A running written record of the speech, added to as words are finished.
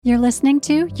You're listening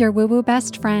to Your Woo Woo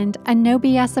Best Friend, a no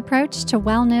BS approach to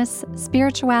wellness,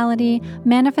 spirituality,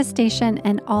 manifestation,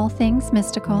 and all things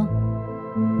mystical.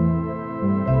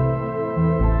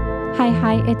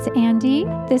 Hi, it's Andy.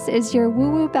 This is Your Woo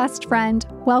Woo Best Friend.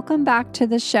 Welcome back to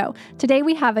the show. Today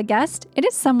we have a guest. It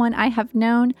is someone I have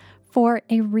known for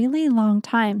a really long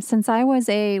time, since I was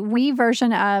a wee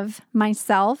version of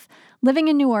myself, living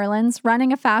in New Orleans,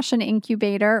 running a fashion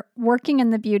incubator, working in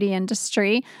the beauty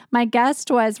industry. My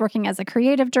guest was working as a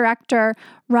creative director,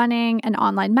 running an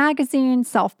online magazine,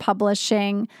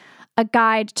 self-publishing, a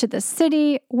guide to the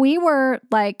city. We were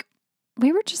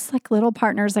just like little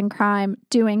partners in crime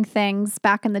doing things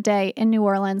back in the day in New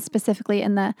Orleans, specifically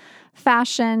in the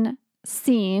fashion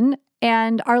scene.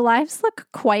 And our lives look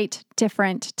quite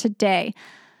different today.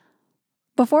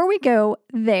 Before we go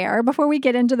there, before we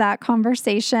get into that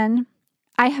conversation,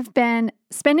 I have been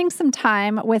spending some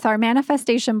time with our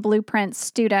Manifestation Blueprint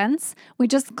students. We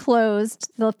just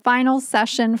closed the final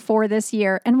session for this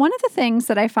year. And one of the things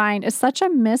that I find is such a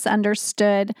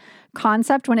misunderstood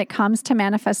concept when it comes to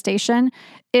manifestation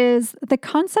is the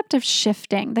concept of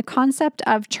shifting, the concept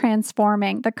of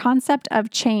transforming, the concept of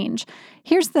change.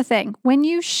 Here's the thing. When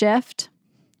you shift,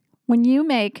 when you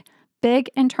make big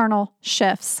internal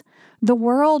shifts, the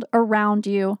world around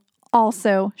you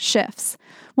also shifts.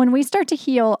 When we start to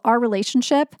heal our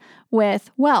relationship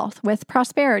with wealth, with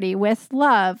prosperity, with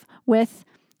love, with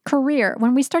career,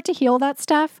 when we start to heal that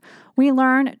stuff, we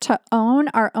learn to own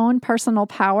our own personal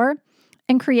power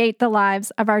and create the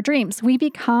lives of our dreams. We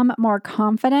become more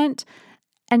confident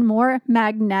and more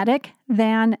magnetic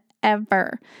than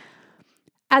ever.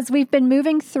 As we've been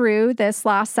moving through this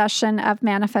last session of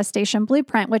Manifestation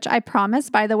Blueprint, which I promise,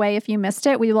 by the way, if you missed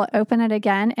it, we will open it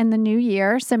again in the new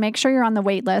year. So make sure you're on the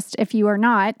wait list if you are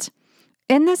not.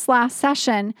 In this last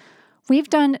session, we've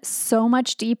done so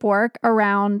much deep work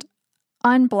around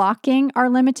unblocking our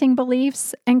limiting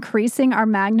beliefs, increasing our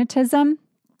magnetism,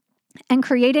 and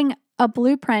creating a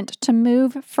blueprint to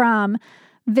move from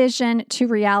vision to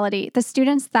reality. The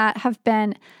students that have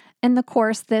been in the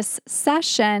course this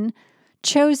session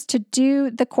chose to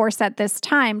do the course at this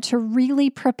time to really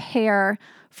prepare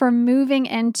for moving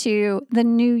into the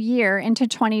new year, into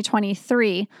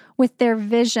 2023, with their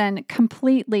vision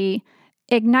completely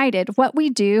ignited. What we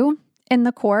do in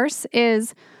the course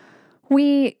is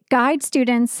we guide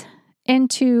students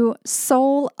into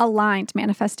soul-aligned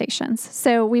manifestations.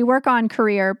 So we work on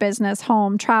career, business,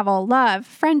 home, travel, love,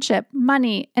 friendship,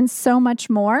 money, and so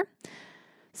much more.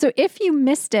 So if you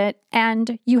missed it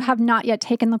and you have not yet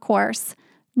taken the course,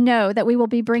 know that we will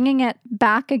be bringing it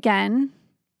back again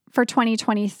for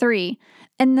 2023.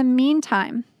 In the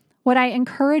meantime, what I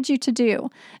encourage you to do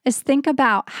is think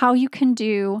about how you can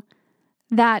do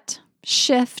that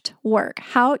shift work,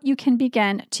 how you can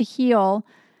begin to heal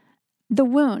the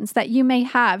wounds that you may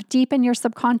have deep in your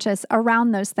subconscious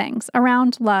around those things,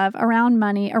 around love, around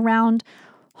money, around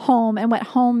home and what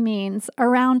home means,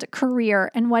 around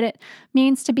career and what it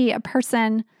means to be a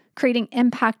person creating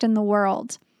impact in the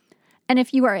world. And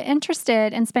if you are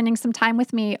interested in spending some time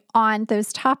with me on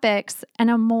those topics in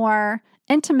a more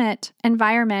intimate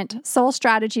environment, soul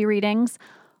strategy readings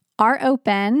are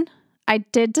open. I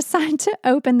did decide to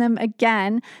open them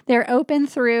again. They're open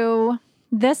through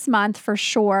this month for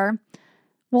sure.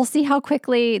 We'll see how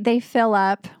quickly they fill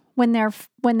up. When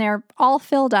they're all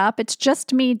filled up, it's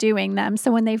just me doing them.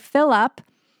 So when they fill up,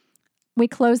 we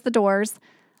close the doors.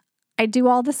 I do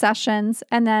all the sessions,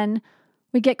 and then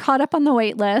we get caught up on the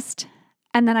wait list,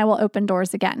 and then I will open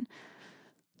doors again.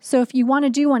 So if you want to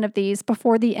do one of these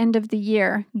before the end of the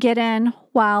year, get in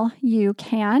while you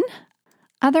can.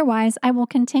 Otherwise, I will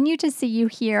continue to see you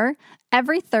here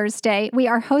every Thursday. We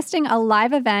are hosting a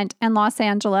live event in Los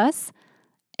Angeles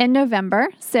in November,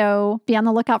 so be on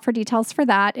the lookout for details for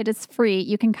that. It is free.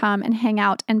 You can come and hang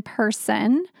out in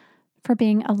person for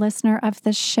being a listener of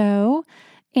the show.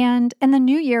 And in the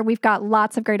new year, we've got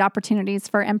lots of great opportunities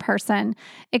for in-person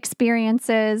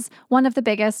experiences. One of the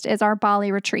biggest is our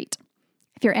Bali retreat.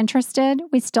 If you're interested,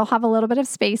 we still have a little bit of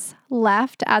space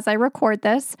left as I record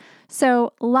this.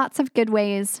 So lots of good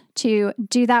ways to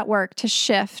do that work, to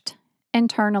shift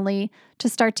internally, to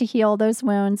start to heal those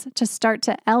wounds, to start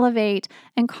to elevate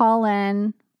and call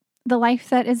in the life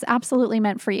that is absolutely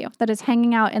meant for you, that is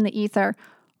hanging out in the ether,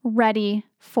 ready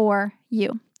for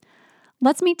you.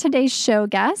 Let's meet today's show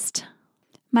guest.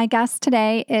 My guest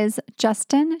today is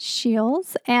Justin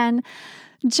Shiels. And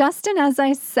Justin, as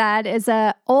I said, is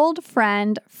an old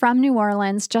friend from New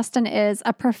Orleans. Justin is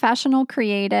a professional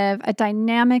creative, a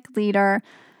dynamic leader,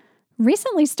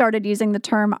 recently started using the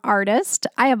term artist.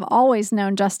 I have always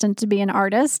known Justin to be an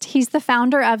artist. He's the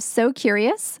founder of So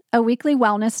Curious, a weekly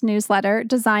wellness newsletter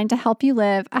designed to help you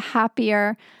live a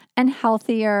happier and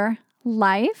healthier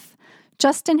life.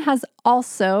 Justin has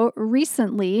also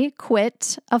recently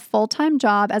quit a full-time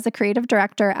job as a creative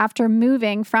director after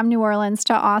moving from New Orleans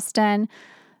to Austin,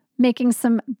 making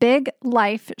some big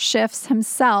life shifts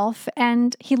himself.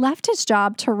 And he left his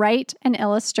job to write and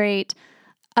illustrate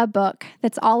a book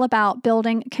that's all about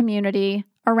building community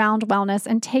around wellness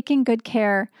and taking good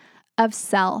care of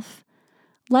self.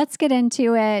 Let's get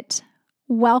into it.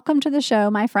 Welcome to the show,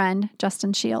 my friend,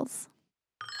 Justin Shiels.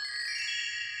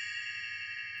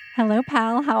 Hello,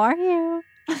 pal. How are you?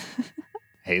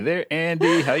 Hey there,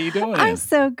 Andy. How you doing? I'm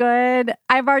so good.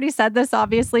 I've already said this,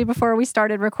 obviously, before we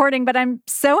started recording, but I'm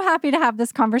so happy to have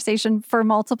this conversation for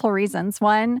multiple reasons.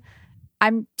 One,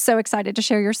 I'm so excited to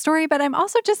share your story, but I'm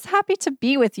also just happy to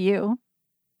be with you.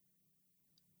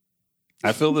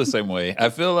 I feel the same way. I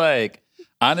feel like,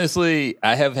 honestly,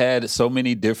 I have had so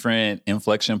many different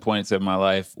inflection points in my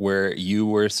life where you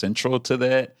were central to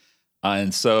that.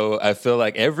 And so I feel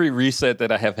like every reset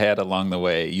that I have had along the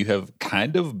way, you have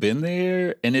kind of been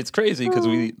there. And it's crazy because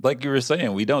we, like you were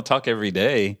saying, we don't talk every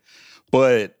day,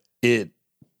 but it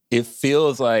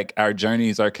feels like our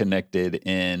journeys are connected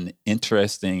in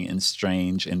interesting and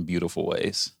strange and beautiful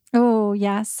ways. Oh,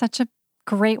 yeah. Such a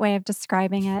great way of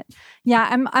describing it. Yeah,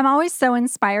 I'm always so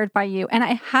inspired by you. And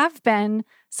I have been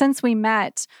since we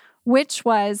met, which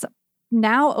was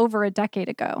now over a decade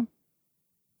ago.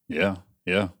 Yeah.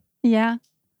 Yeah.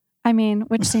 I mean,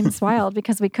 which seems wild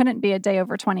because we couldn't be a day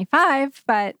over 25,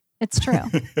 but it's true.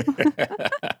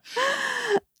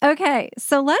 Okay,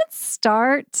 so let's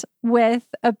start with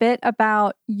a bit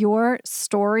about your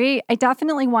story. I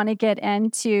definitely want to get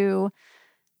into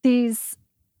these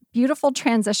beautiful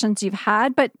transitions you've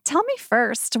had, but tell me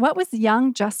first, what was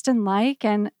young Justin like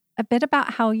and a bit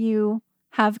about how you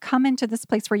have come into this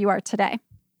place where you are today?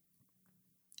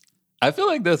 I feel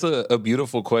like that's a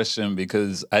beautiful question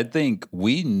because I think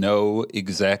we know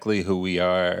exactly who we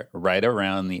are right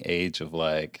around the age of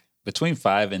like between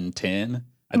 5 and 10.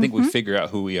 I think we figure out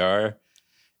who we are.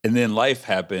 And then life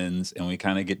happens and we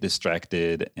kind of get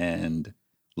distracted and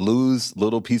lose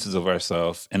little pieces of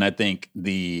ourselves. And I think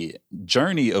the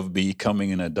journey of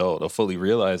becoming an adult, a fully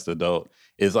realized adult,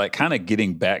 is like kind of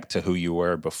getting back to who you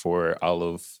were before all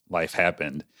of life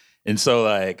happened. And so,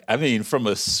 like, I mean, from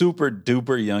a super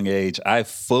duper young age, I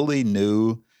fully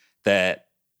knew that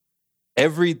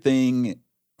everything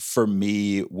for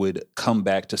me would come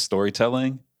back to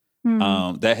storytelling.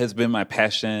 That has been my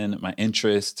passion, my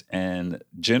interest, and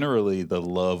generally the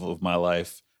love of my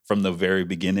life from the very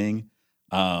beginning.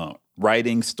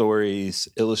 Writing stories,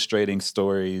 illustrating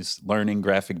stories, learning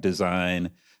graphic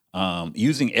design,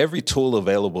 using every tool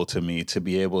available to me to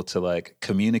be able to like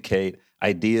communicate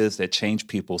ideas that change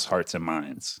people's hearts and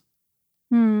minds.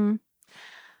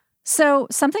 So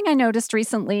something I noticed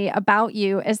recently about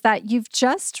you is that you've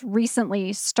just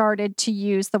recently started to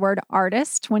use the word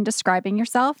artist when describing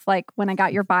yourself. Like when I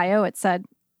got your bio, it said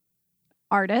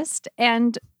artist.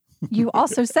 And you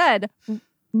also said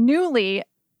newly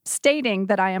stating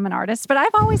that I am an artist, but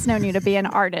I've always known you to be an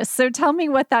artist. So tell me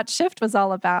what that shift was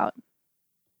all about.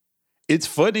 It's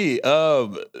funny,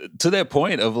 to that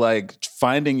point of like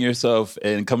finding yourself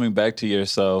and coming back to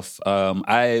yourself.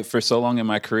 I, for so long in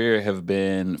my career, have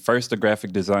been first a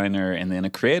graphic designer and then a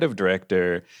creative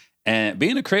director. And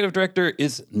being a creative director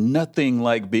is nothing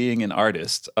like being an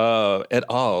artist at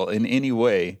all in any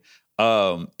way.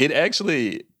 It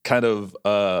actually kind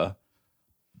of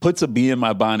puts a bee in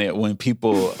my bonnet when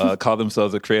people call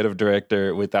themselves a creative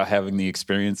director without having the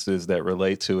experiences that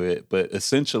relate to it. But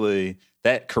essentially,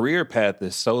 that career path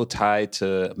is so tied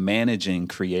to managing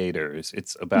creators.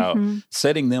 It's about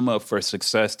setting them up for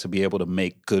success to be able to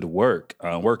make good work,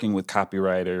 working with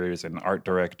copywriters and art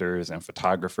directors and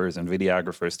photographers and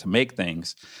videographers to make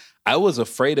things. I was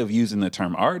afraid of using the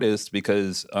term artist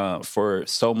because for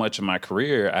so much of my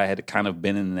career, I had kind of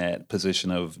been in that position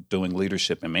of doing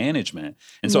leadership and management.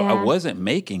 And so I wasn't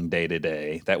making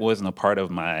day-to-day. That wasn't a part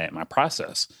of my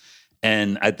process.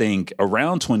 And I think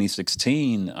around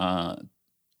 2016,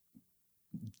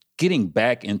 getting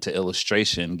back into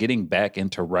illustration, getting back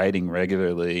into writing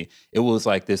regularly, it was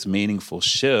like this meaningful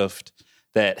shift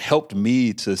that helped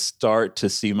me to start to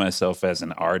see myself as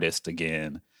an artist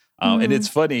again. And it's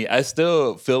funny, I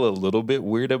still feel a little bit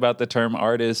weird about the term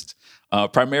artist,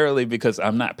 primarily because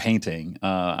I'm not painting.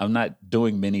 I'm not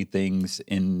doing many things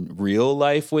in real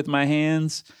life with my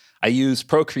hands. I use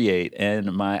Procreate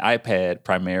and my iPad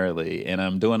primarily, and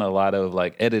I'm doing a lot of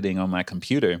like editing on my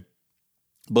computer.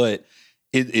 But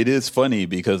it is funny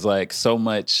because like so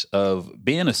much of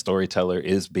being a storyteller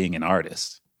is being an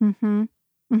artist. Mm-hmm.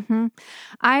 Mm-hmm.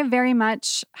 I very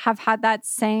much have had that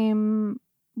same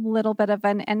little bit of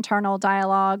an internal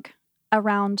dialogue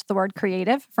around the word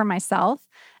creative for myself.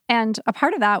 And a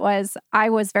part of that was I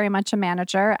was very much a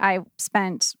manager. I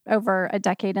spent over a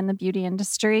decade in the beauty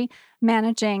industry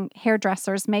managing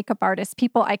hairdressers, makeup artists,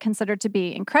 people I considered to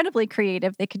be incredibly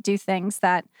creative. They could do things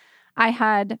that I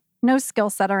had no skill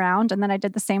set around. And then I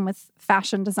did the same with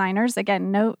fashion designers.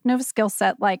 Again, no skill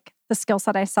set like the skill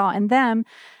set I saw in them.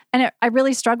 And I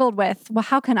really struggled with, well,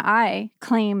 how can I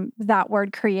claim that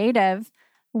word creative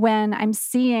when I'm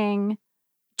seeing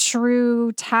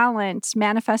true talent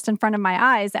manifest in front of my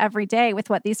eyes every day with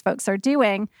what these folks are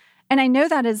doing? And I know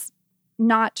that is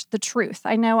not the truth.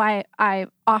 I know I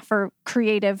offer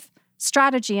creative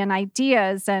strategy and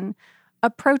ideas and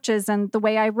approaches, and the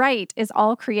way I write is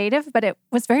all creative, but it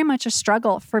was very much a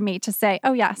struggle for me to say,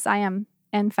 oh, yes, I am,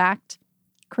 in fact,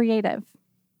 creative.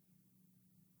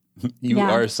 You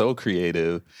are so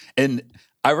creative. And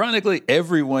ironically,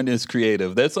 everyone is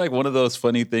creative. That's like one of those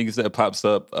funny things that pops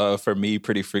up for me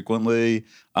pretty frequently.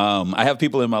 I have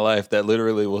people in my life that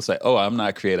literally will say, oh, I'm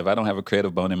not creative. I don't have a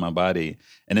creative bone in my body.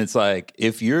 And it's like,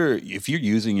 if you're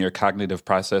using your cognitive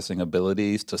processing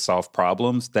abilities to solve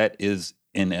problems, that is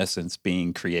in essence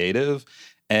being creative.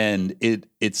 And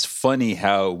it's funny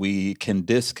how we can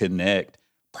disconnect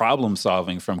problem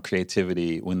solving from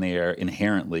creativity when they are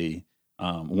inherently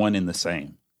one in the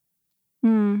same.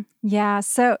 Yeah,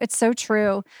 so it's so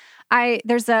true.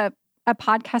 There's a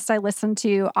podcast I listen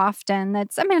to often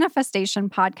that's a manifestation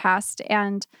podcast,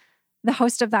 and the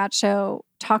host of that show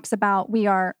talks about we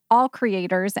are all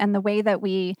creators, and the way that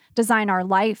we design our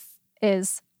life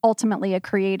is ultimately a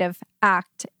creative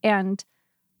act. And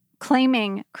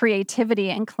claiming creativity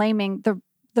and claiming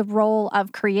the role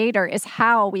of creator is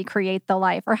how we create the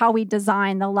life or how we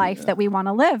design the life that we want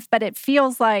to live. But it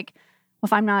feels like, well,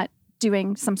 if I'm not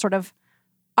doing some sort of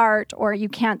art, or you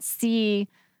can't see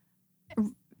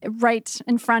right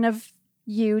in front of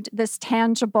you this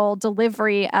tangible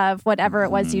delivery of whatever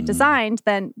it was you designed,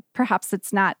 then perhaps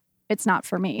it's not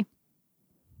for me.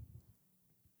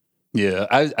 Yeah,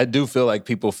 I do feel like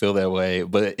people feel that way,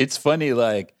 but it's funny,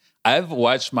 like I've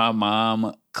watched my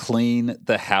mom clean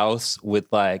the house with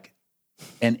like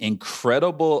an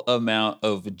incredible amount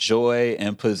of joy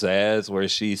and pizzazz, where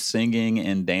she's singing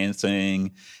and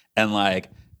dancing and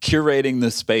like curating the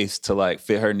space to like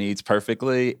fit her needs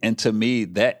perfectly. And to me,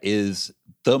 that is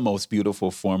the most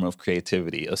beautiful form of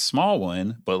creativity, a small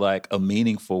one, but like a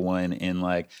meaningful one in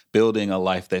like building a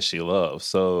life that she loves.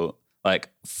 So like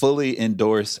fully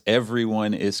endorse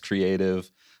everyone is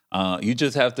creative.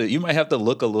 You might have to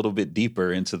look a little bit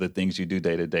deeper into the things you do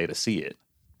day to day to see it.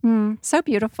 So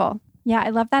beautiful. Yeah, I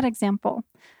love that example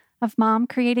of mom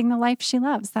creating the life she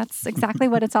loves. That's exactly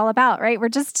what it's all about, right? We're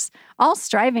just all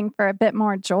striving for a bit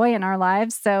more joy in our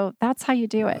lives. So that's how you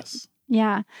do it.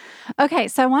 Yeah. Okay.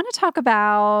 So I want to talk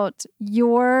about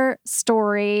your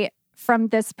story from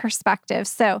this perspective.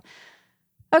 So,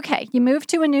 okay, you moved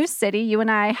to a new city. You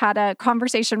and I had a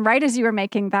conversation right as you were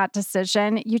making that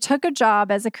decision. You took a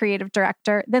job as a creative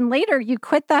director. Then later you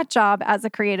quit that job as a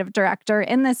creative director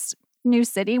in this new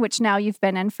city, which now you've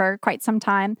been in for quite some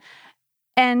time.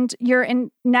 And your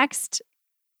next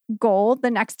goal, the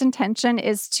next intention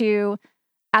is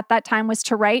at that time was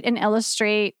to write and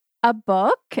illustrate a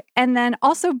book and then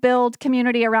also build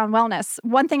community around wellness.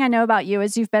 One thing I know about you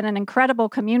is you've been an incredible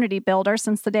community builder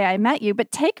since the day I met you,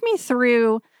 but take me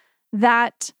through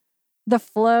the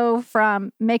flow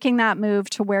from making that move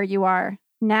to where you are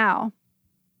now.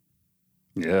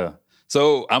 Yeah.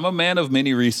 So I'm a man of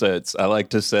many resets. I like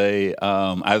to say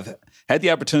I've had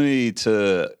the opportunity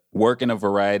to work in a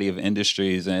variety of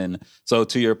industries. And so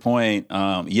to your point,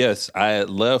 yes, I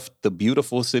left the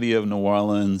beautiful city of New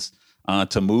Orleans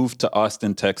to move to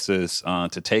Austin, Texas,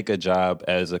 to take a job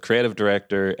as a creative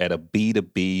director at a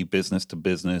B2B, business to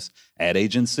business ad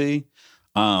agency.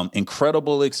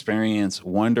 Incredible experience,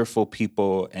 wonderful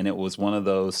people. And it was one of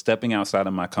those stepping outside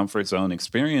of my comfort zone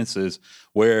experiences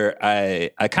where I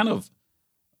kind of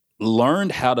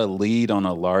learned how to lead on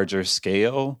a larger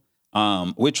scale,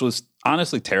 which was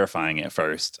honestly terrifying at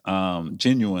first,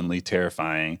 genuinely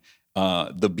terrifying.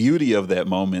 The beauty of that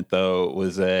moment, though,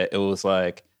 was that it was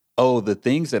like, oh, the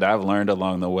things that I've learned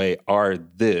along the way are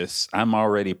this. I'm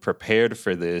already prepared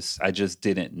for this. I just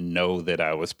didn't know that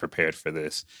I was prepared for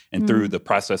this. And through the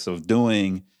process of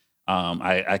doing,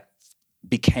 I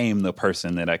became the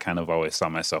person that I kind of always saw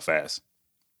myself as.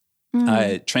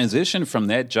 I transitioned from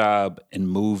that job and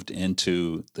moved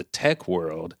into the tech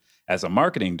world as a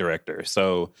marketing director.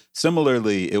 So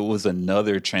similarly, it was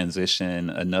another transition,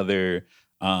 another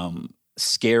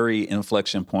scary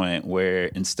inflection point where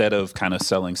instead of kind of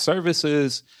selling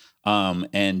services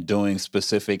and doing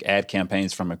specific ad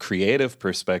campaigns from a creative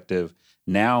perspective,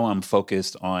 now I'm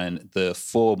focused on the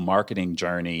full marketing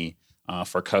journey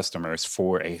for customers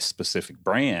for a specific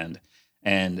brand.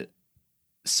 And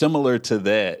similar to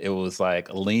that, it was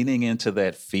like leaning into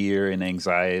that fear and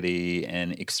anxiety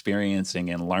and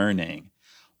experiencing and learning.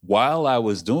 While I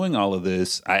was doing all of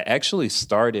this, I actually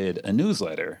started a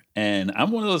newsletter. And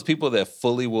I'm one of those people that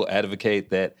fully will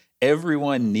advocate that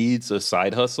everyone needs a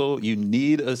side hustle. You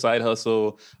need a side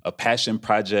hustle, a passion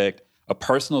project, a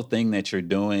personal thing that you're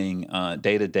doing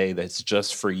day to day that's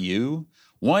just for you.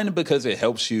 One, because it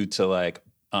helps you to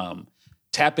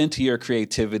tap into your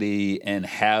creativity and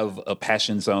have a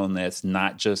passion zone that's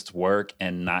not just work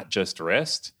and not just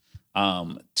rest.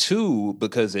 Two,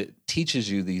 because it teaches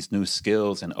you these new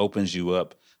skills and opens you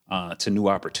up to new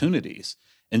opportunities.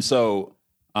 And so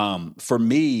for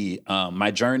me,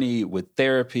 my journey with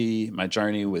therapy, my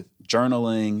journey with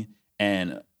journaling,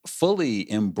 and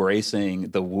fully embracing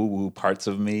the woo-woo parts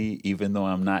of me, even though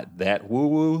I'm not that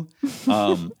woo-woo,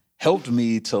 helped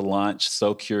me to launch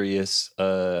So Curious,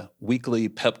 a weekly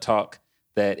pep talk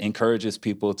that encourages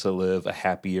people to live a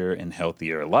happier and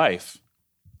healthier life.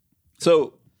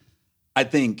 So I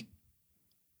think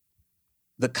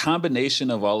the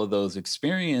combination of all of those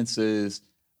experiences,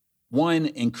 one,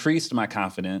 increased my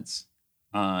confidence,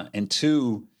 and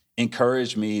two,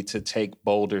 encouraged me to take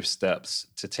bolder steps,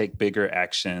 to take bigger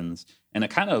actions, and to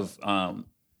kind of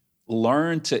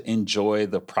learn to enjoy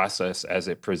the process as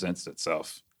it presents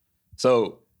itself.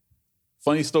 So,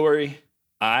 funny story,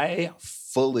 I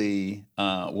fully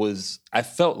I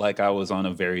felt like I was on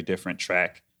a very different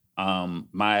track.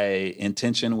 My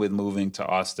intention with moving to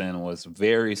Austin was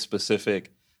very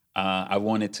specific. I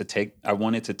wanted to take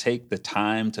the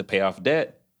time to pay off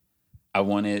debt. I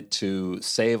wanted to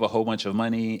save a whole bunch of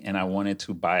money, and I wanted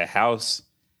to buy a house.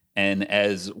 And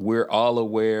as we're all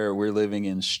aware, we're living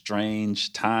in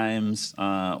strange times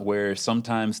where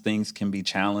sometimes things can be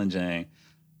challenging.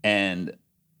 And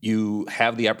you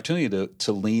have the opportunity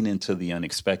to lean into the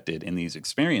unexpected in these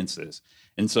experiences.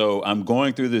 And so I'm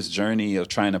going through this journey of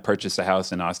trying to purchase a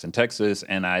house in Austin, Texas,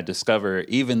 and I discover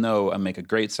even though I make a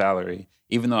great salary,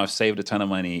 even though I've saved a ton of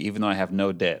money, even though I have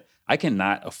no debt, I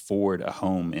cannot afford a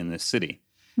home in this city.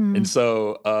 And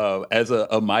so as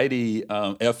a mighty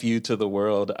FU to the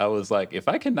world, I was like, if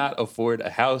I cannot afford a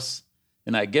house,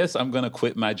 then I guess I'm going to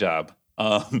quit my job.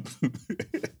 What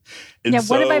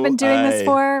have I been doing this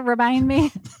for? Remind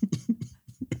me.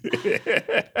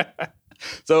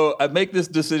 So I make this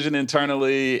decision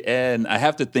internally, and I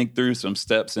have to think through some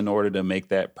steps in order to make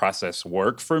that process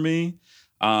work for me.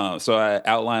 So I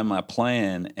outline my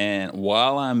plan, and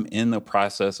while I'm in the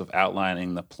process of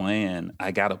outlining the plan,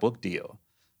 I got a book deal.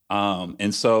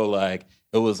 And so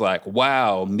it was like,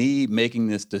 wow, me making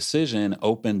this decision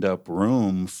opened up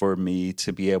room for me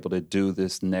to be able to do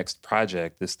this next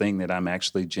project, this thing that I'm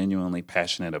actually genuinely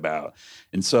passionate about.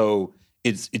 And so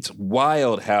it's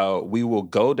wild how we will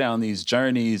go down these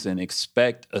journeys and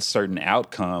expect a certain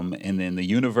outcome, and then the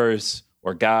universe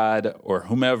or God or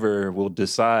whomever will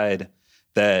decide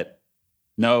that,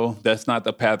 no, that's not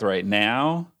the path right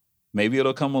now. Maybe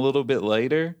it'll come a little bit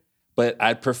later. But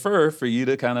I'd prefer for you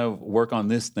to kind of work on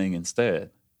this thing instead.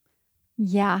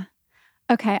 Yeah.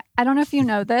 Okay. I don't know if you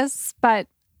know this, but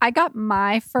I got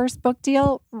my first book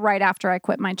deal right after I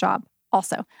quit my job.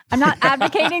 Also, I'm not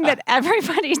advocating that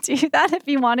everybody do that if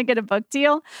you want to get a book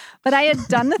deal, but I had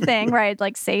done the thing where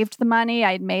I'd saved the money.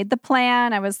 I'd made the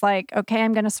plan. I was like, okay,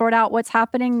 I'm going to sort out what's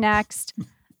happening next.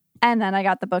 And then I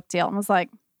got the book deal and was like,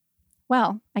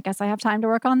 well, I guess I have time to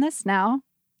work on this now.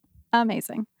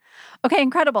 Amazing. Okay,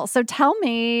 incredible. So tell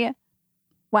me,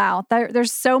 wow,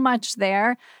 there's so much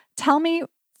there. Tell me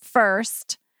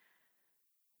first,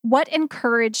 what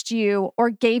encouraged you or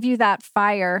gave you that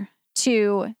fire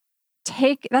to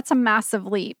take, that's a massive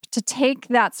leap, to take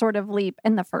that sort of leap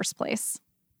in the first place?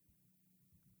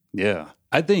 Yeah,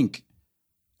 I think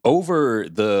over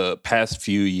the past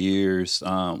few years,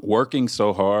 working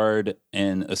so hard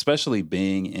and especially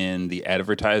being in the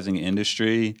advertising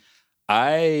industry,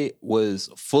 I was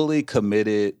fully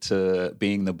committed to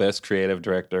being the best creative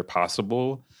director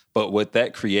possible. But what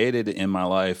that created in my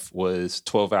life was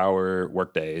 12-hour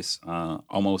workdays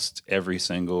almost every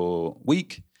single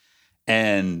week.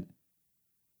 And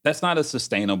that's not a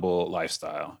sustainable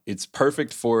lifestyle. It's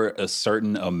perfect for a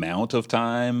certain amount of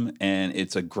time, and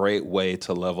it's a great way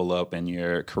to level up in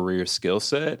your career skill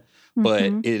set. but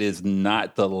Mm-hmm. it is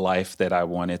not the life that I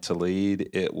wanted to lead.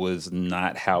 It was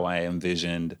not how I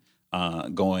envisioned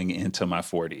going into my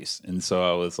 40s. And so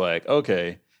I was like,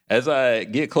 okay, as I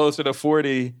get closer to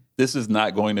 40, this is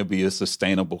not going to be a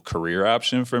sustainable career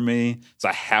option for me. So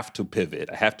I have to pivot.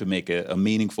 I have to make a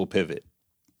meaningful pivot.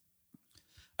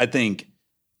 I think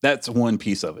that's one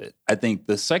piece of it. I think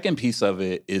the second piece of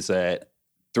it is that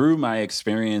through my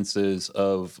experiences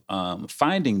of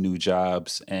finding new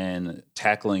jobs and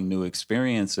tackling new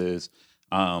experiences,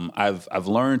 I've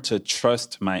learned to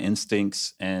trust my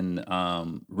instincts and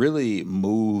really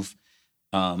move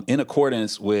in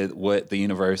accordance with what the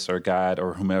universe or God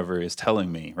or whomever is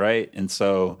telling me, right? And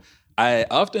so I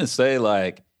often say,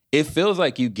 like, it feels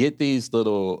like you get these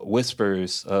little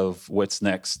whispers of what's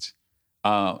next.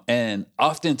 And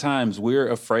oftentimes we're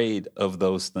afraid of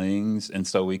those things. And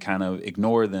so we kind of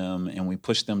ignore them and we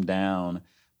push them down.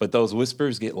 But those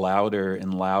whispers get louder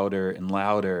and louder and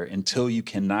louder until you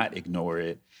cannot ignore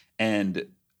it. And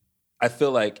I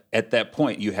feel like at that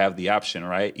point you have the option,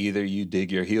 right? Either you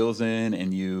dig your heels in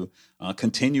and you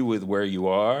continue with where you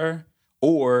are,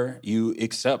 or you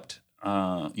accept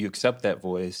that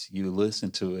voice, you listen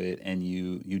to it, and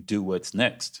you do what's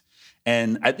next.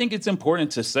 And I think it's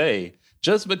important to say,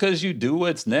 just because you do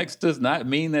what's next does not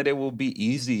mean that it will be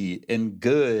easy and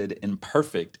good and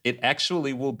perfect. It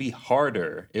actually will be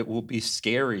harder. It will be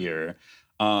scarier.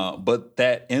 But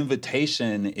that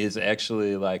invitation is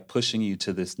actually like pushing you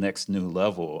to this next new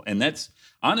level. And that's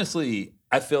honestly,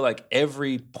 I feel like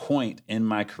every point in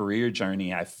my career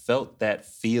journey, I felt that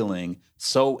feeling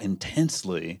so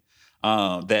intensely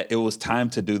that it was time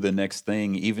to do the next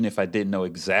thing, even if I didn't know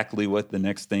exactly what the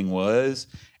next thing was.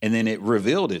 And then it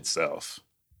revealed itself.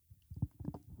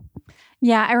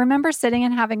 Yeah, I remember sitting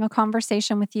and having a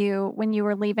conversation with you when you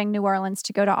were leaving New Orleans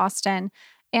to go to Austin.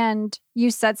 And you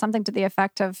said something to the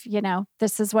effect of,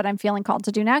 this is what I'm feeling called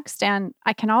to do next. And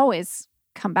I can always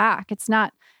come back. It's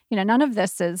not, none of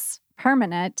this is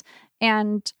permanent.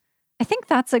 And I think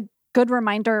that's a good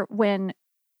reminder when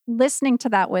listening to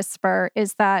that whisper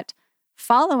is that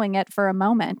following it for a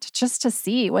moment just to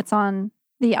see what's on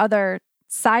the other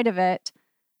side of it,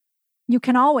 you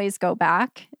can always go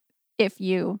back if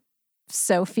you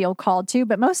so feel called to,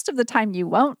 but most of the time you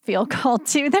won't feel called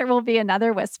to. There will be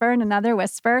another whisper and another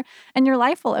whisper, and your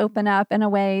life will open up in a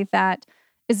way that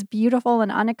is beautiful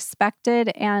and unexpected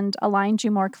and aligns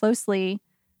you more closely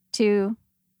to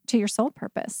your soul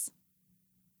purpose.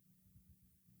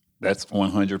 That's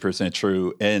 100%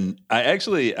 true. And I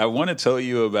want to tell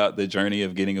you about the journey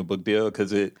of getting a book deal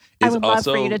because it I is would love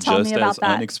for you also to tell me just about as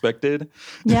that. unexpected.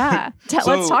 Yeah.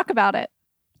 Let's talk about it.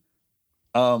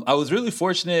 I was really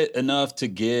fortunate enough to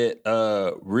get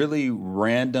a really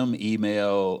random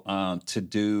email to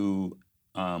do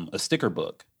a sticker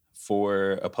book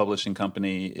for a publishing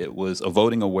company. It was a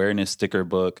voting awareness sticker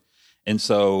book. And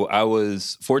so I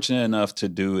was fortunate enough to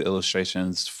do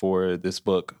illustrations for this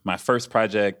book. My first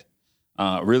project,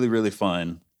 really, really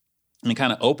fun. And it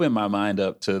kind of opened my mind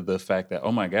up to the fact that,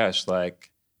 oh my gosh,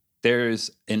 like there's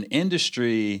an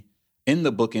industry in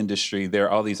the book industry, there are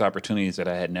all these opportunities that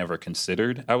I had never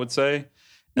considered, I would say.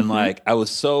 And like, I was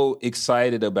so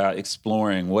excited about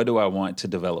exploring what do I want to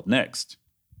develop next.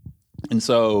 And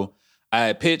so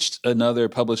I pitched another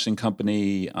publishing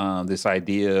company this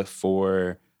idea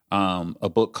for a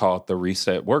book called The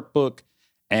Reset Workbook.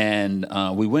 And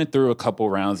we went through a couple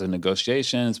rounds of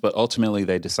negotiations, but ultimately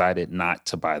they decided not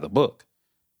to buy the book.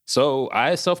 So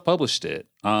I self-published it.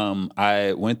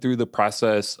 I went through the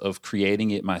process of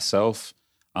creating it myself,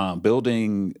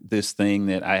 building this thing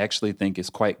that I actually think is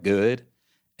quite good,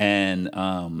 and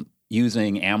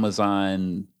using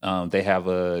Amazon. They have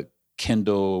a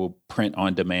Kindle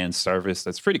print-on-demand service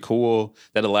that's pretty cool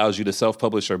that allows you to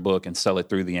self-publish your book and sell it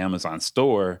through the Amazon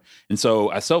store. And so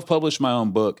I self-published my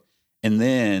own book. And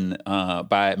then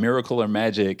by miracle or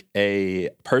magic, a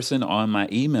person on my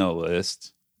email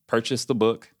list purchased the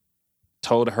book,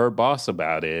 told her boss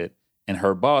about it, and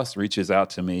her boss reaches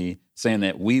out to me saying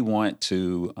that we want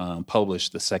to publish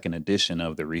the second edition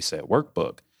of the Reset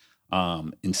Workbook.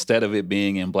 Instead of it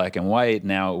being in black and white,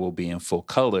 now it will be in full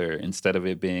color. Instead of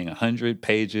it being 100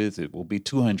 pages, it will be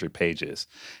 200 pages.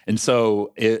 And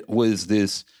so it was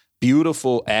this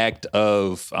beautiful act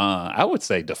of, I would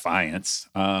say, defiance.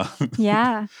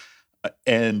 Yeah.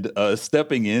 And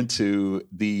stepping into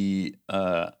the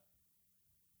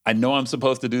I know I'm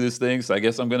supposed to do this thing, so I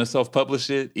guess I'm going to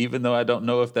self-publish it, even though I don't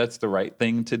know if that's the right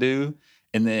thing to do.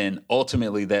 And then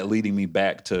ultimately that leading me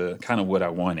back to kind of what I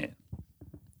wanted.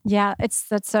 Yeah, that's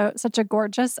such a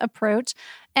gorgeous approach.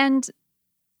 And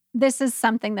this is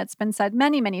something that's been said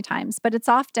many, many times, but it's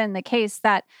often the case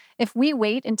that if we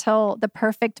wait until the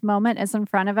perfect moment is in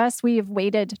front of us, we have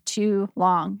waited too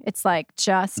long. It's like,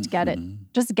 just get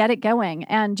it going.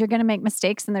 And you're going to make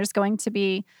mistakes, and there's going to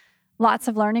be lots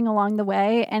of learning along the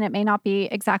way. And it may not be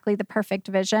exactly the perfect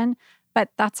vision, but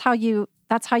that's how you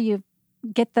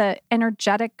get the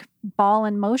energetic ball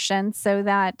in motion so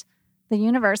that the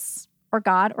universe or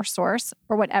God or source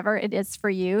or whatever it is for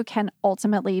you can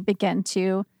ultimately begin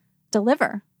to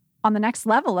deliver on the next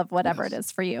level of whatever it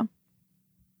is for you.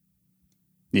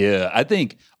 Yeah, I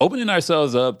think opening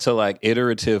ourselves up to like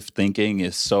iterative thinking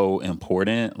is so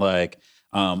important. Like,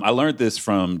 I learned this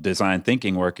from design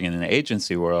thinking working in the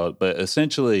agency world, but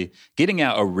essentially getting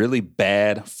out a really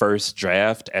bad first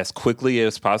draft as quickly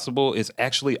as possible is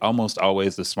actually almost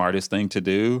always the smartest thing to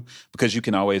do, because you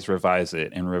can always revise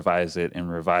it and revise it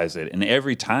and revise it. And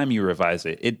every time you revise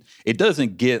it, it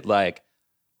doesn't get like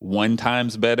 1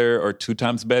 times better or 2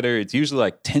 times better. It's usually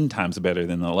like 10 times better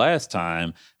than the last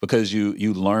time, because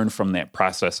you learn from that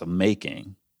process of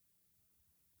making.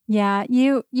 Yeah,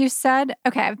 you said,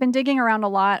 okay, I've been digging around a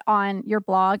lot on your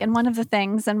blog, and one of the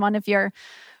things and one of your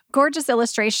gorgeous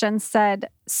illustrations said,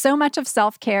 so much of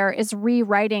self-care is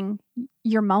rewriting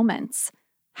your moments.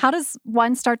 How does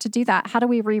one start to do that? How do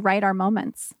we rewrite our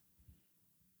moments?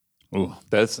 Oh,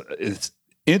 it's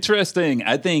interesting.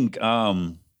 I think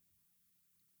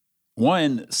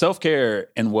one, self-care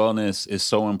and wellness is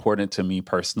so important to me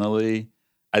personally.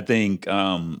 I think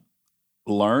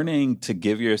learning to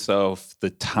give yourself the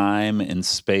time and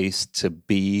space to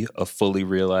be a fully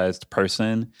realized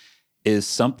person is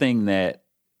something that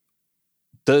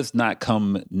does not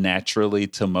come naturally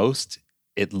to most,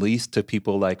 at least to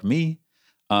people like me,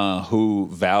 who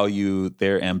value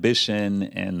their ambition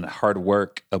and hard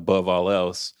work above all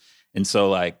else. And so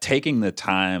like taking the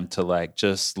time to like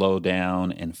just slow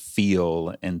down and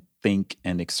feel and think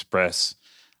and express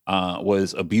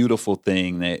was a beautiful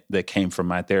thing that came from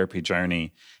my therapy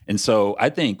journey. And so I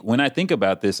think when I think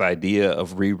about this idea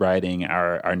of rewriting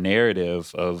our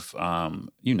narrative of,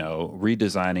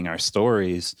 redesigning our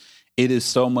stories, it is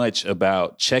so much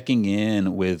about checking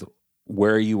in with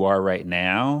where you are right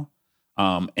now.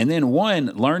 And then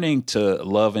learning to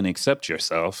love and accept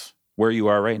yourself where you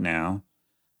are right now.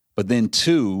 But then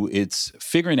 2, it's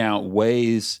figuring out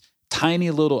ways,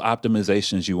 tiny little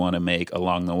optimizations you want to make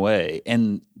along the way.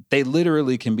 And they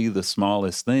literally can be the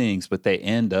smallest things, but they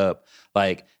end up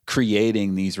like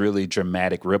creating these really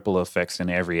dramatic ripple effects in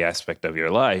every aspect of your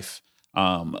life.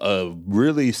 A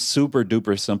really super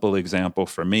duper simple example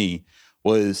for me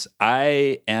was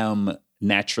I am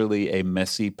naturally a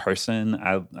messy person.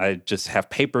 I just have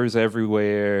papers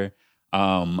everywhere.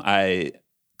 I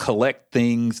collect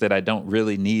things that I don't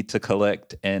really need to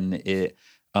collect, and it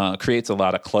creates a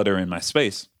lot of clutter in my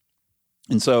space.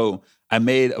 And so I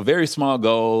made a very small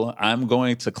goal. I'm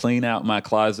going to clean out my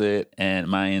closet, and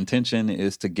my intention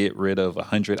is to get rid of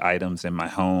 100 items in my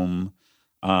home,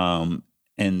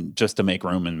 and just to make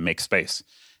room and make space.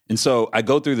 And so I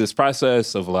go through this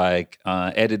process of like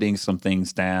editing some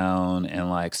things down and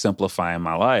like simplifying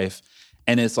my life.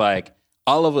 And it's like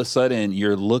all of a sudden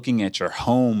you're looking at your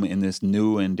home in this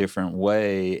new and different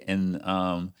way. And,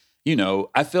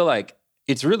 I feel like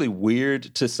it's really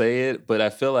weird to say it, but I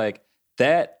feel like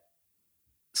that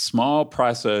small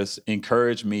process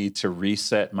encouraged me to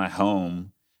reset my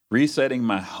home. Resetting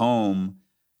my home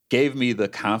gave me the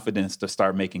confidence to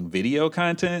start making video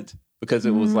content, because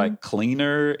it was like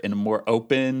cleaner and more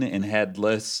open and had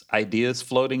less ideas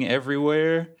floating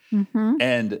everywhere. Mm-hmm.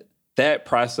 And that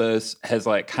process has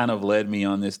like kind of led me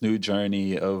on this new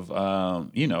journey of,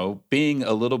 being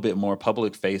a little bit more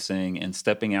public facing and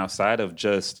stepping outside of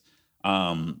just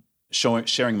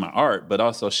sharing my art, but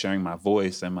also sharing my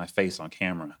voice and my face on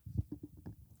camera.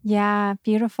 Yeah,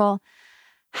 beautiful.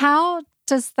 How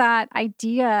does that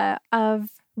idea of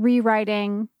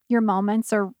rewriting your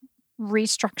moments or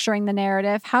restructuring the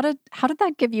narrative, how did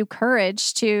that give you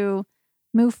courage to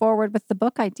move forward with the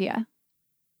book idea?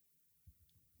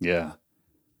 Yeah.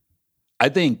 I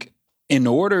think in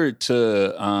order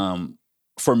to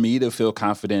for me to feel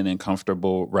confident and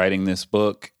comfortable writing this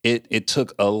book, it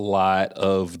took a lot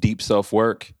of deep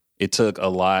self-work. It took a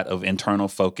lot of internal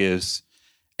focus.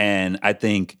 And I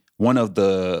think one of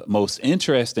the most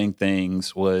interesting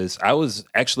things was I was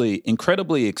actually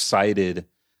incredibly excited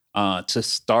to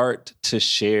start to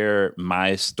share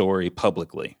my story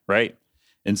publicly, right?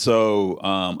 And so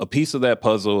a piece of that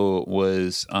puzzle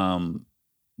was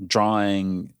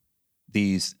drawing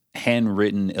these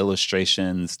handwritten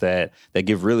illustrations that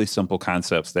give really simple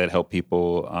concepts that help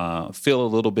people feel a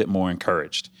little bit more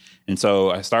encouraged. And so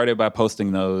I started by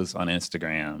posting those on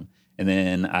Instagram. And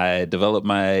then I developed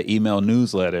my email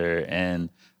newsletter and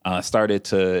started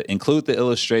to include the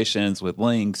illustrations with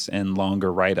links and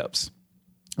longer write-ups.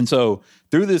 And so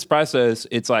through this process,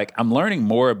 it's like I'm learning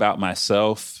more about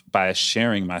myself by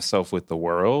sharing myself with the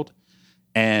world.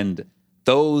 And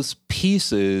those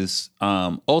pieces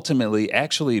ultimately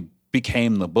actually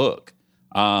became the book.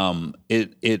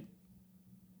 It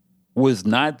was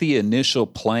not the initial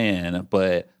plan,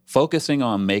 but focusing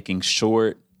on making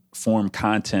short form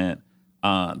content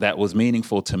that was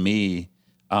meaningful to me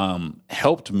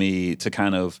helped me to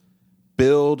kind of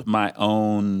build my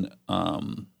own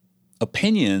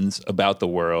opinions about the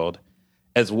world,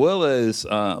 as well as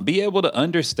be able to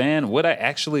understand what I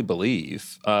actually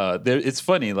believe. It's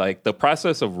funny, like the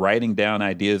process of writing down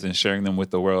ideas and sharing them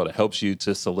with the world helps you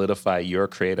to solidify your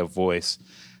creative voice.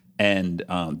 And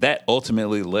that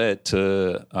ultimately led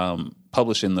to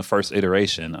publishing the first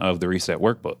iteration of the Reset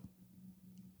Workbook.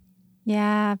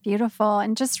 Yeah, beautiful.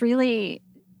 And just really,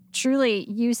 truly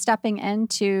you stepping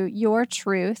into your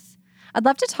truth. I'd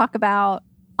love to talk about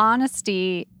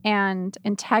honesty and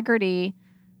integrity.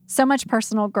 So much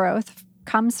personal growth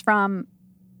comes from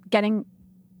getting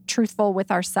truthful with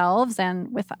ourselves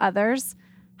and with others.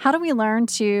 How do we learn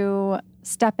to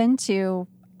step into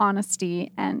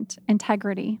honesty and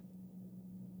integrity?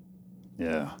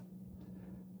 Yeah.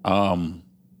 I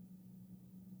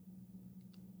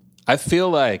feel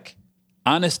like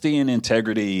honesty and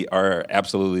integrity are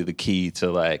absolutely the key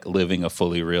to like living a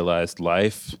fully realized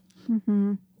life.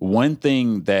 Mm-hmm. One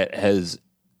thing that has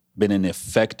been an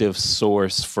effective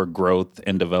source for growth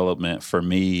and development for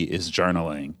me is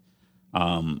journaling.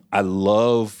 I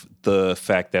love the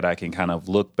fact that I can kind of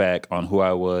look back on who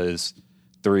I was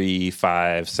 3,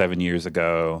 5, 7 years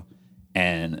ago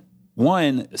and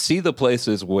one, see the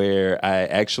places where I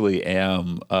actually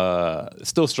am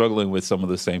still struggling with some of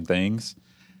the same things.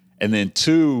 And then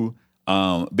two,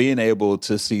 being able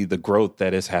to see the growth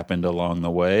that has happened along the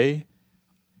way.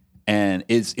 And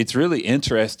it's really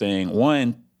interesting,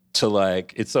 one, to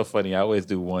like, it's so funny. I always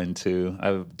do 1, 2.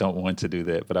 I don't want to do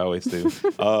that, but I always do.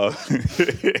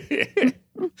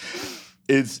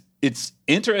 It's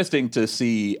interesting to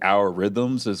see our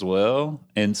rhythms as well.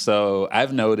 And so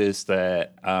I've noticed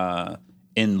that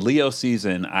in Leo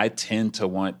season, I tend to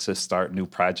want to start new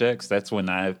projects. That's when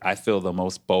I feel the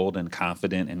most bold and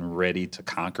confident and ready to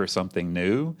conquer something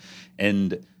new.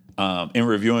 And in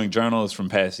reviewing journals from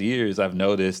past years, I've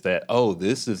noticed that,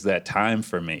 this is that time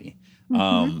for me.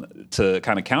 To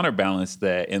kind of counterbalance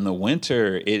that in the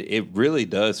winter, it really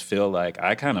does feel like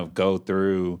I kind of go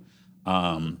through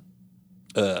a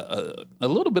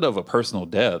little bit of a personal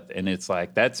death. And it's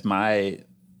like, that's my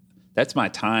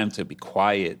time to be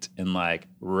quiet and like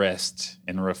rest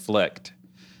and reflect.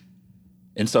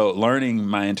 And so learning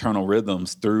my internal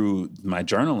rhythms through my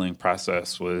journaling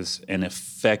process was an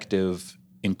effective,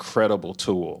 incredible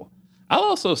tool. I'll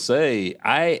also say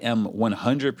I am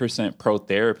 100% pro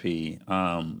therapy.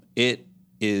 It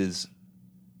is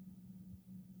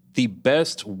the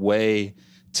best way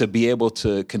to be able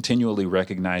to continually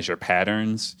recognize your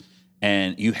patterns,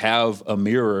 and you have a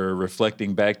mirror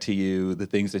reflecting back to you the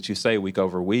things that you say week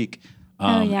over week,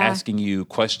 asking you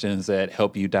questions that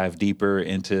help you dive deeper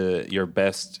into your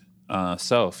best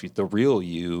self, the real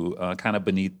you, kind of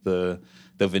beneath the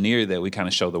veneer that we kind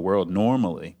of show the world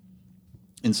normally.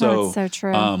 And so, that's so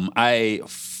true. I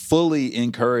fully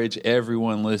encourage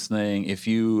everyone listening, if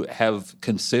you have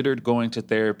considered going to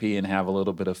therapy and have a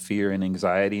little bit of fear and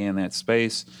anxiety in that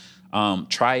space,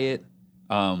 try it.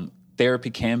 Therapy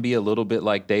can be a little bit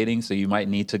like dating, so you might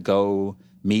need to go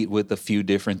meet with a few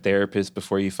different therapists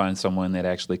before you find someone that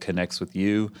actually connects with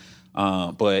you.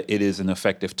 But it is an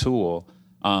effective tool.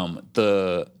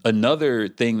 Another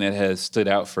thing that has stood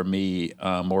out for me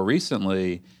more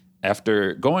recently,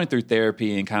 after going through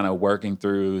therapy and kind of working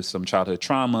through some childhood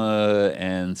trauma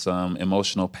and some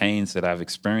emotional pains that I've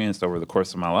experienced over the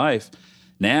course of my life,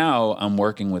 now I'm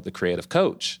working with a creative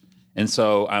coach. And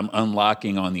so I'm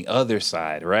unlocking on the other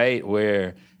side, right?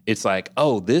 Where it's like,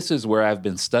 this is where I've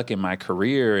been stuck in my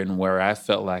career and where I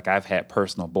felt like I've had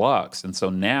personal blocks. And so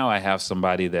now I have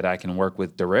somebody that I can work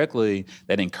with directly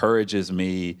that encourages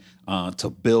me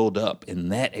to build up in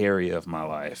that area of my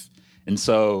life. And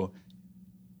so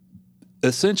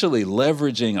essentially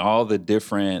leveraging all the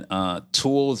different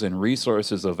tools and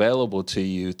resources available to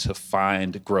you to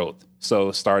find growth.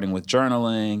 So starting with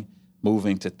journaling,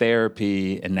 moving to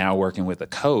therapy, and now working with a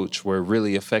coach were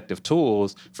really effective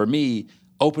tools for me,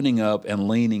 opening up and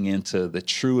leaning into the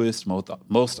truest,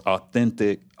 most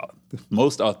authentic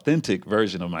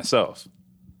version of myself.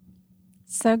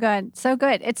 So good. So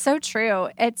good. It's so true.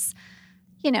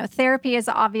 therapy is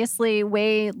obviously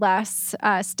way less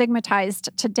stigmatized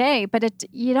today, but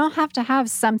you don't have to have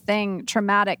something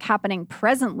traumatic happening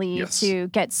presently Yes. to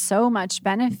get so much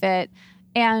benefit.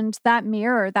 And that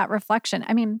mirror, that reflection,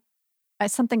 I mean,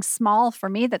 something small for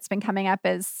me that's been coming up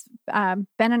is Ben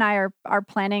and I are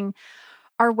planning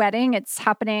our wedding. It's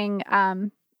happening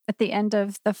at the end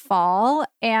of the fall,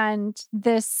 and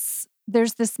there's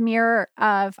this mirror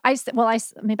of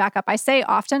let me back up. I say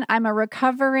often I'm a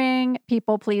recovering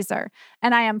people pleaser,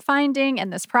 and I am finding in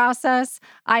this process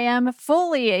I am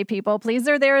fully a people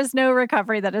pleaser. There is no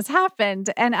recovery that has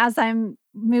happened, and as I'm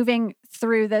moving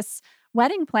through this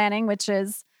wedding planning, which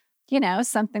is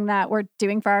something that we're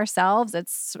doing for ourselves.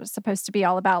 It's supposed to be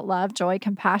all about love, joy,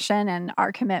 compassion, and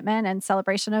our commitment and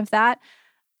celebration of that.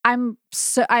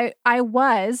 I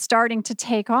was starting to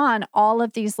take on all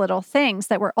of these little things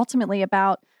that were ultimately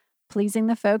about pleasing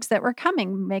the folks that were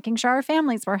coming, making sure our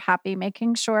families were happy,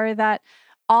 making sure that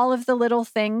all of the little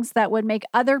things that would make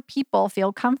other people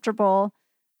feel comfortable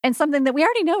and something that we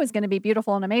already know is going to be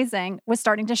beautiful and amazing was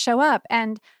starting to show up.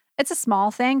 And it's a small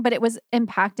thing, but it was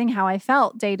impacting how I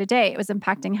felt day to day. It was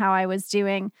impacting how I was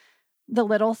doing the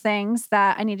little things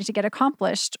that I needed to get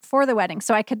accomplished for the wedding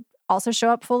so I could also show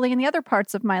up fully in the other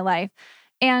parts of my life.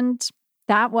 And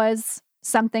that was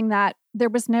something that there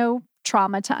was no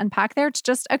trauma to unpack there. It's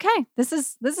just, okay, this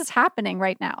is happening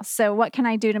right now. So what can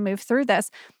I do to move through this?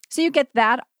 So you get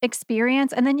that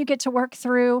experience, and then you get to work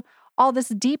through all this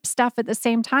deep stuff at the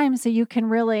same time so you can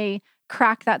really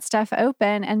crack that stuff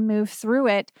open and move through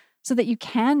it so that you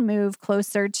can move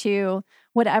closer to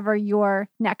whatever your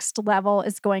next level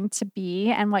is going to be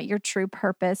and what your true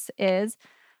purpose is.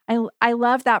 I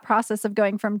love that process of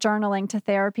going from journaling to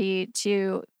therapy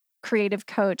to creative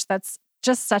coach. That's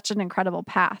just such an incredible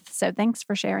path. So thanks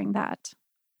for sharing that.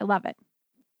 I love it.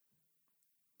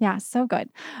 Yeah, so good.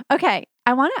 Okay,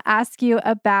 I want to ask you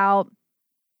about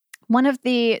one of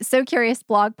the So Curious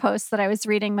blog posts that I was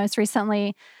reading most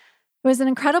recently. It was an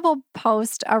incredible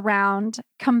post around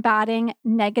combating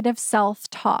negative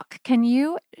self-talk. Can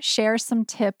you share some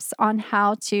tips on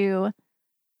how to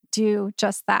do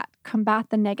just that, combat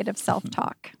the negative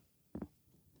self-talk?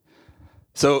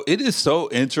 So it is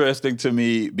so interesting to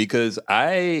me because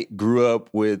I grew up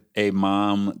with a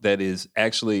mom that is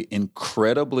actually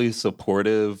incredibly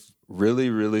supportive, really,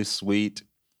 really sweet.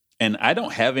 And I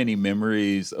don't have any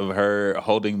memories of her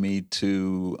holding me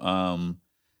to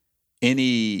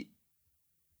any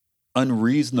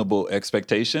unreasonable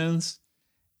expectations.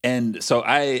 And so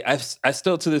I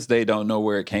still to this day don't know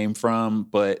where it came from,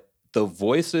 but the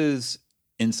voices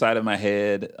inside of my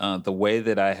head, the way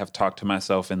that I have talked to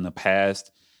myself in the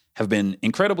past have been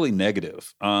incredibly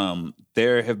negative.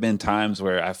 There have been times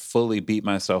where I fully beat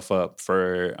myself up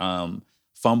for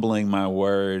fumbling my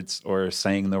words or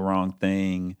saying the wrong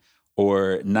thing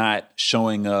or not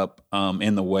showing up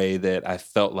in the way that I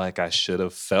felt like I should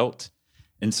have felt.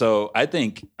 And so I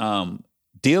think a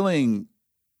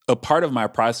part of my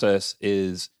process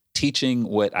is teaching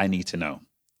what I need to know,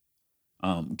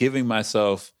 giving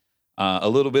myself a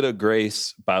little bit of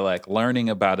grace by like learning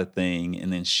about a thing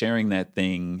and then sharing that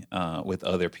thing with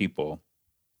other people.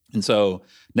 And so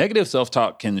negative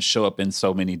self-talk can show up in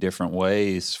so many different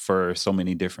ways for so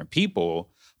many different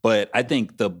people. But I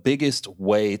think the biggest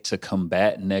way to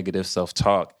combat negative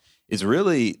self-talk is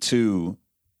really to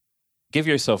give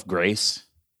yourself grace,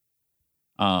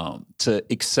 to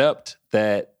accept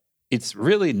that it's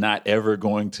really not ever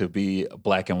going to be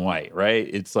black and white, right?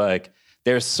 It's like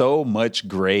there's so much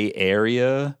gray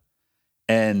area,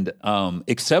 and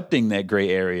accepting that gray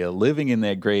area, living in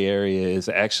that gray area is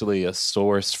actually a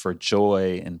source for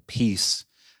joy and peace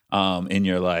in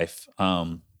your life.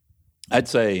 I'd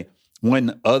say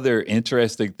one other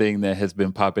interesting thing that has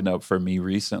been popping up for me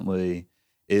recently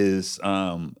is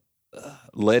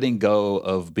letting go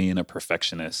of being a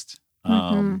perfectionist.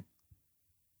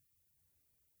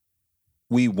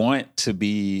 We want to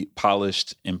be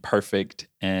polished and perfect,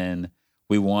 and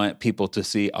we want people to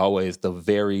see always the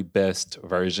very best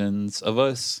versions of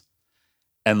us.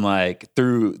 And like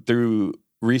through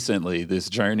recently, this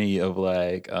journey of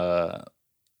like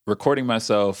recording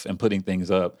myself and putting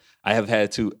things up, I have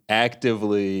had to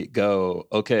actively go,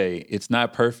 okay, it's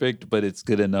not perfect, but it's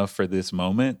good enough for this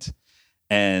moment.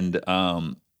 And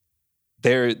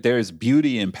there's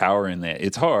beauty and power in that.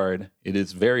 It's hard. It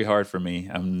is very hard for me.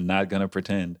 I'm not going to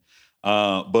pretend.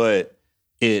 But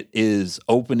it is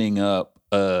opening up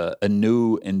a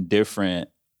new and different,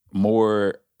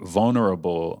 more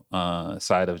vulnerable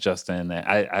side of Justin that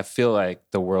I feel like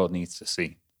the world needs to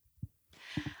see.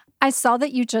 I saw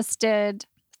that you just did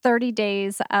 30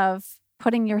 days of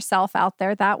putting yourself out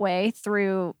there that way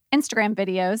through Instagram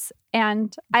videos.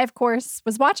 And I, of course,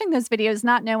 was watching those videos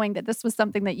not knowing that this was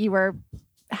something that you were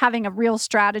having a real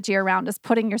strategy around, is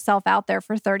putting yourself out there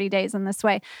for 30 days in this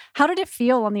way. How did it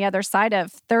feel on the other side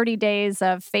of 30 days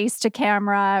of face to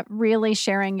camera, really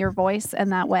sharing your voice in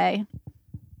that way?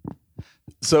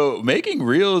 So making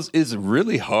reels is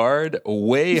really hard,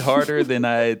 way harder than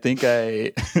I think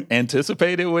I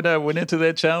anticipated when I went into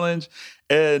that challenge.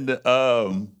 And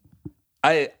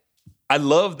I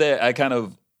love that I kind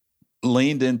of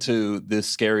leaned into this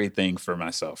scary thing for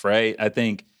myself, right? I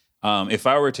think if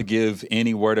I were to give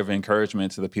any word of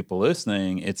encouragement to the people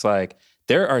listening, it's like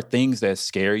there are things that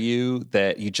scare you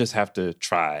that you just have to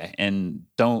try, and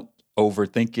don't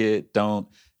overthink it. Don't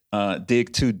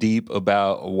dig too deep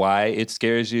about why it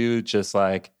scares you. Just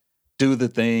like do the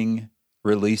thing,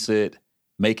 release it,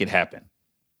 make it happen.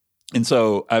 And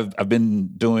so I've been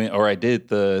doing, or I did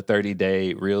the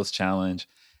 30-day Reels challenge,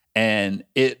 and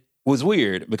it was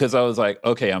weird because I was like,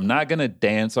 okay, I'm not gonna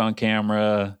dance on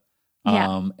camera,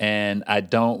 and I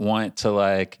don't want to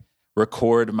like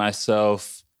record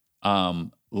myself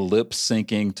lip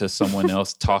syncing to someone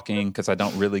else talking, because I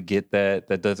don't really get that.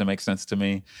 That doesn't make sense to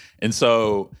me. And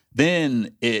so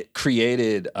then it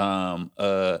created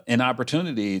an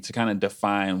opportunity to kind of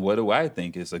define what do I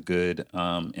think is a good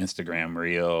Instagram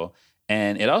reel.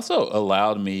 And it also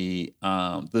allowed me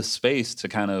the space to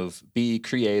kind of be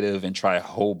creative and try a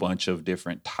whole bunch of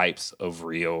different types of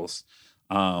reels.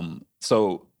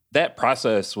 So that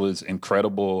process was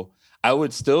incredible. I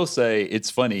would still say it's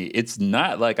funny. It's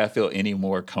not like I feel any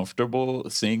more comfortable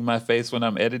seeing my face when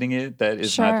I'm editing it. That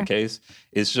is not the case.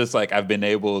 It's just like I've been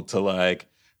able to like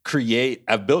create,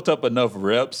 I've built up enough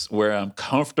reps where I'm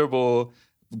comfortable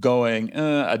going,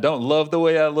 I don't love the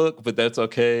way I look, but that's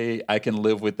okay. I can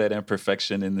live with that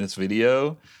imperfection in this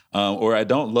video. Or I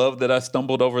don't love that I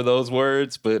stumbled over those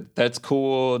words, but that's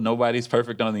cool. Nobody's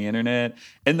perfect on the internet.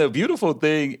 And the beautiful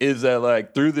thing is that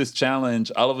like through this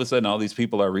challenge, all of a sudden, all these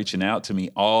people are reaching out to me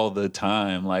all the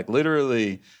time. Like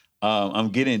literally, I'm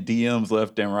getting DMs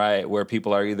left and right where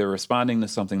people are either responding to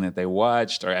something that they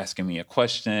watched or asking me a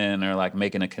question or like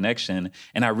making a connection.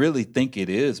 And I really think it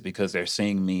is because they're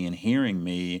seeing me and hearing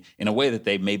me in a way that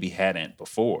they maybe hadn't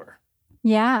before.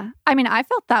 Yeah. I mean, I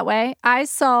felt that way. I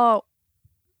saw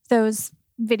those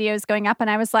videos going up and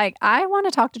I was like, I want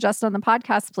to talk to Justin on the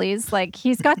podcast, please. Like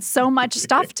he's got so much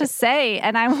stuff to say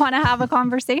and I want to have a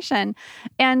conversation.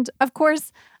 And of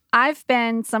course, I've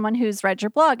been someone who's read your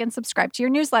blog and subscribed to your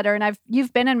newsletter, and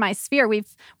you've been in my sphere. We've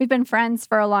been friends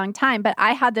for a long time, but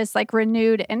I had this like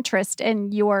renewed interest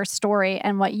in your story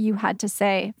and what you had to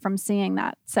say from seeing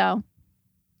that. So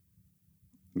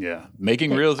yeah,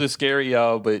 making reels is scary,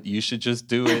 y'all, but you should just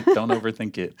do it. Don't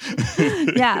overthink it.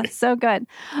 Yeah, so good.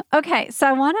 Okay, so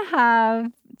I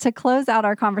want to close out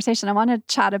our conversation, I want to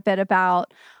chat a bit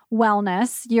about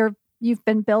wellness. You've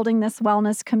been building this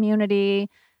wellness community.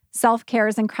 Self-care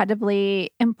is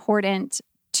incredibly important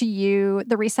to you.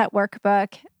 The Reset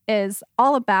Workbook is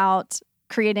all about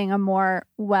creating a more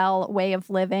well way of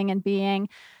living and being.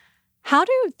 How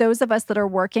do those of us that are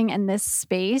working in this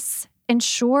space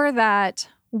ensure that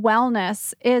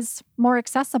wellness is more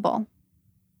accessible?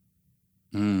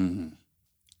 That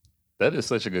is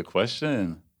such a good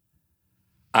question.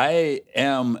 I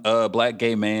am a Black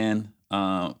gay man,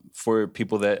 for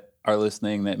people that are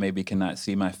listening that maybe cannot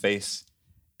see my face.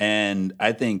 And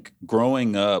I think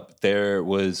growing up, there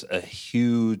was a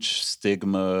huge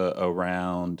stigma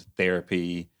around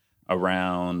therapy,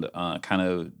 around kind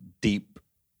of deep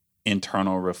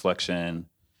internal reflection.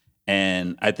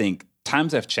 And I think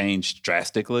times have changed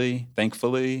drastically,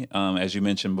 thankfully, as you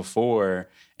mentioned before,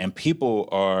 and people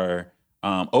are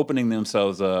opening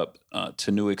themselves up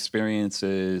to new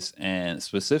experiences and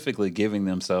specifically giving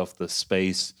themselves the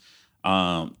space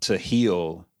to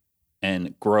heal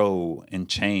and grow and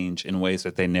change in ways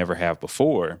that they never have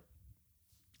before.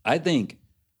 I think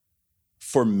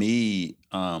for me,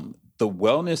 the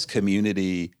wellness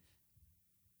community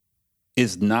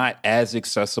is not as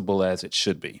accessible as it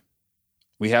should be.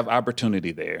 We have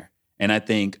opportunity there. And I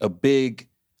think a big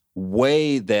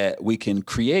way that we can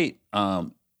create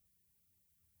a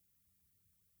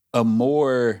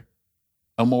more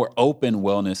open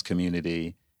wellness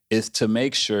community is to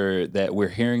make sure that we're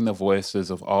hearing the voices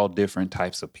of all different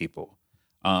types of people,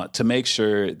 to make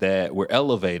sure that we're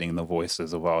elevating the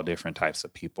voices of all different types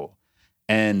of people.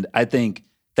 And I think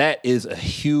that is a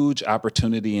huge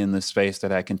opportunity in the space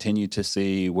that I continue to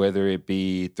see, whether it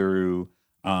be through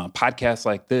podcasts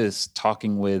like this,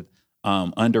 talking with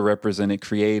underrepresented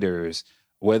creators,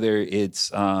 whether it's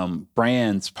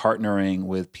brands partnering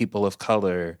with people of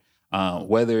color,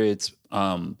 whether it's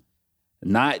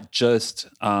not just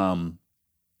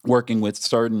working with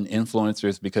certain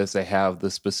influencers because they have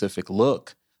the specific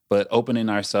look, but opening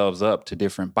ourselves up to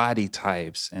different body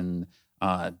types and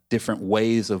different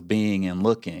ways of being and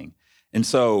looking. And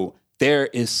so there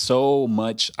is so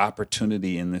much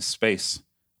opportunity in this space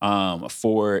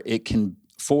for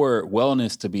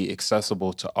wellness to be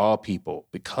accessible to all people,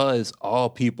 because all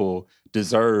people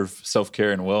deserve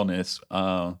self-care and wellness.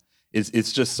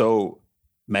 It's just so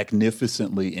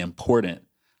magnificently important.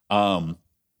 I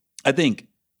think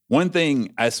one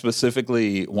thing I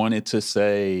specifically wanted to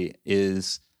say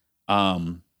is,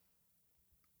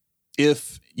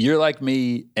 if you're like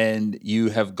me and you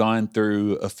have gone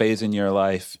through a phase in your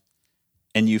life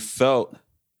and you felt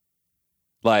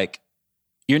like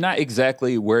you're not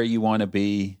exactly where you want to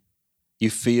be, you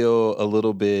feel a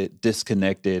little bit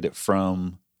disconnected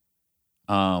from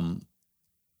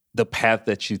the path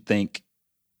that you think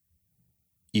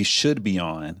you should be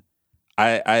on,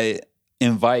 I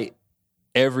invite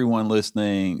everyone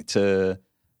listening to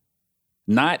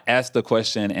not ask the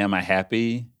question, am I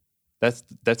happy?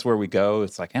 That's where we go.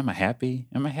 It's like, am I happy?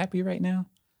 Am I happy right now?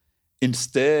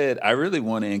 Instead, I really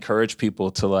want to encourage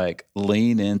people to like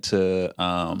lean into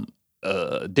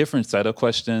a different set of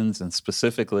questions. And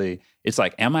specifically, it's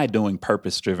like, am I doing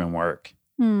purpose-driven work?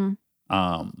 Am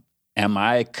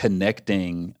I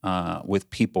connecting with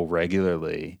people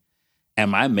regularly?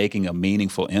 Am I making a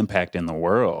meaningful impact in the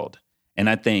world? And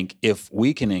I think if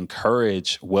we can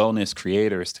encourage wellness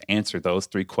creators to answer those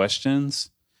three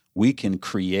questions, we can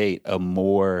create a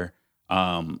more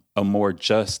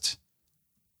just,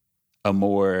 a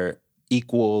more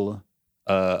equal,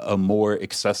 a more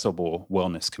accessible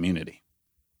wellness community.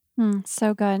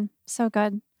 So good. So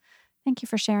good. Thank you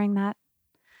for sharing that.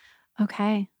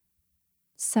 Okay.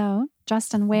 So,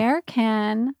 Justin, where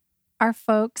can our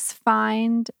folks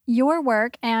find your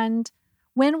work, and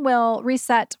when will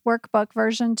Reset Workbook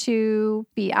version 2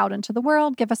 be out into the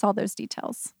world? Give us all those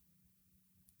details.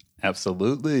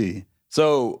 Absolutely.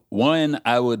 So, one,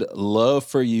 I would love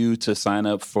for you to sign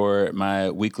up for my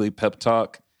weekly pep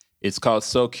talk. It's called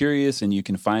So Curious, and you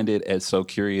can find it at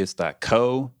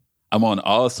socurious.co. I'm on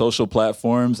all social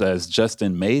platforms as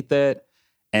Justin Made That.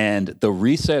 And the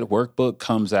Reset Workbook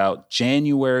comes out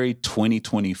January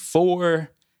 2024.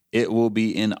 It will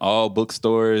be in all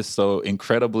bookstores, so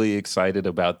incredibly excited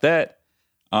about that.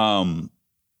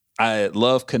 I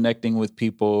love connecting with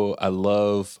people. I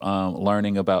love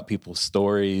learning about people's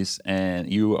stories,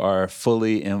 and you are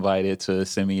fully invited to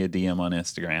send me a DM on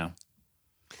Instagram.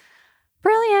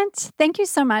 Brilliant. Thank you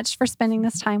so much for spending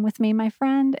this time with me, my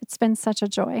friend. It's been such a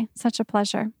joy, such a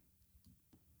pleasure.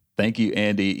 Thank you,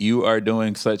 Andy. You are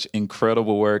doing such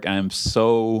incredible work.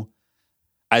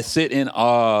 I sit in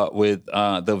awe with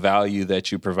the value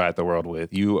that you provide the world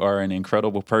with. You are an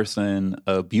incredible person,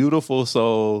 a beautiful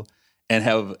soul, and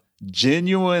have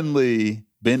genuinely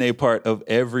been a part of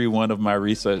every one of my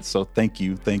research. So thank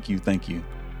you, thank you, thank you.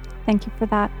 Thank you for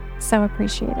that. So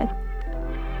appreciated.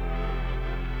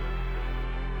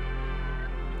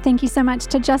 Thank you so much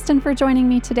to Justin for joining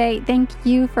me today. Thank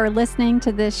you for listening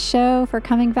to this show, for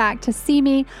coming back to see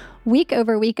me week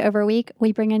over week over week.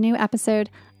 We bring a new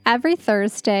episode every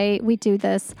Thursday. We do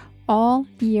this all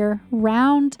year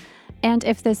round. And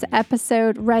if this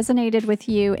episode resonated with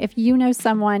you, if you know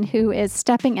someone who is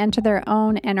stepping into their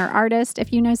own inner artist,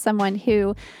 if you know someone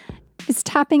who is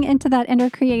tapping into that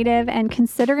inner creative and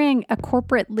considering a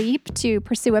corporate leap to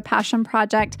pursue a passion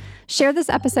project, share this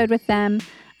episode with them.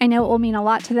 I know it will mean a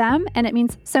lot to them, and it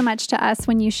means so much to us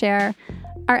when you share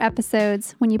our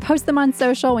episodes, when you post them on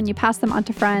social, when you pass them on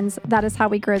to friends. That is how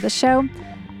we grow the show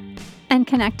and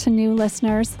connect to new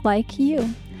listeners like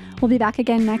you. We'll be back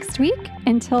again next week.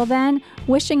 Until then,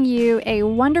 wishing you a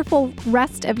wonderful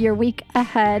rest of your week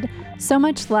ahead. So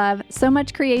much love, so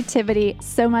much creativity,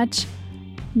 so much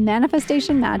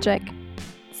manifestation magic.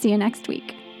 See you next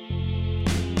week.